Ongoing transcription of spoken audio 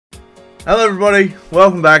Hello everybody,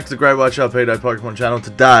 welcome back to the Great White Sharpedo Pokemon channel.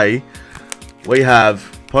 Today we have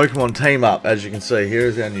Pokemon Team Up. As you can see, here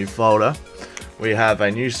is our new folder. We have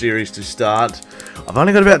a new series to start. I've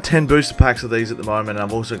only got about 10 booster packs of these at the moment, and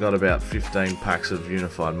I've also got about 15 packs of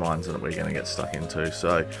Unified Minds that we're going to get stuck into.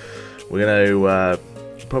 So we're going to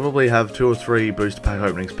probably have 2 or 3 booster pack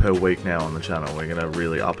openings per week now on the channel. We're going to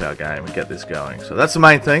really up our game and get this going. So that's the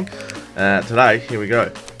main thing. Today, here we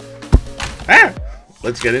go. Ah!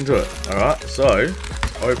 Let's get into it. Alright, so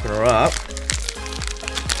open her up.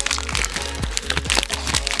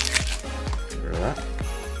 Get rid of that.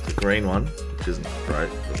 The green one, which isn't great,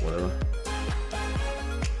 but whatever.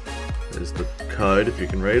 There's the code if you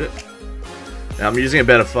can read it. Now I'm using a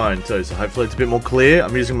better phone too, so hopefully it's a bit more clear.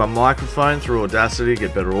 I'm using my microphone through Audacity to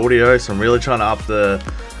get better audio, so I'm really trying to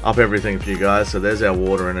up everything for you guys. So there's our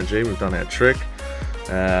water energy. We've done our trick.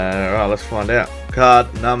 Alright, let's find out.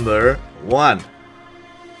 Card number 1.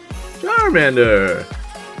 Charmander!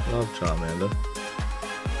 Love Charmander.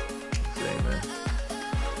 See, man.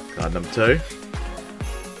 Card number 2.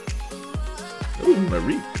 Ooh,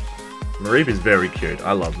 Mareep. Mareep is very cute.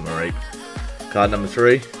 I love Mareep. Card number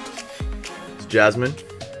 3. It's Jasmine.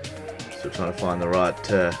 Still trying to find the right...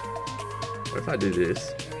 what if I do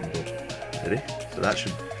this? Ready? So that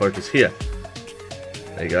should focus here.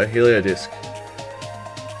 There you go. Heliodisc.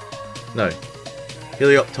 No.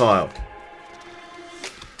 Helioptile.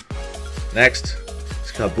 Next,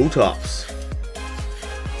 it's Kabutops.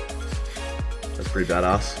 That's pretty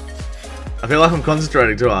badass. I feel like I'm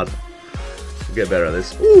concentrating too hard. We'll get better at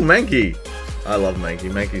this. Ooh, Mankey! I love Mankey.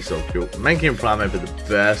 Mankey's so cute. Mankey and Primeape are the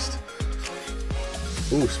best.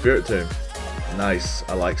 Ooh, Spiritomb. Nice.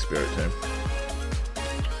 I like Spiritomb.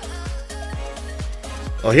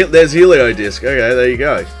 Oh, there's Heliodisc. Okay, there you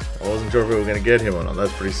go. I wasn't sure if we were going to get him or not.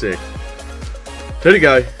 That's pretty sick. 2 to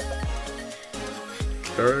go.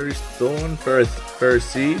 First Thorn,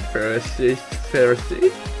 Ferroseed. I think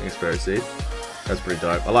it's Ferroseed. That's pretty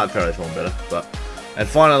dope. I like Ferrothorn better, but... And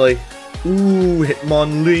finally, ooh,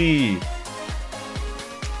 Hitmonlee.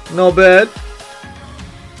 Not bad.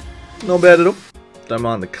 Not bad at all. Don't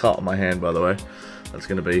mind the cut on my hand, by the way. That's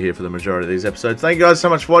going to be here for the majority of these episodes. Thank you guys so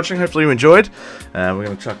much for watching. Hopefully you enjoyed. We're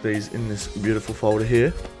going to chuck these in this beautiful folder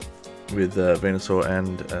here with Venusaur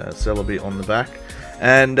and Celebi on the back.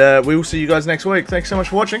 And we will see you guys next week. Thanks so much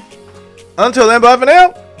for watching. Until then, bye for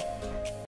now.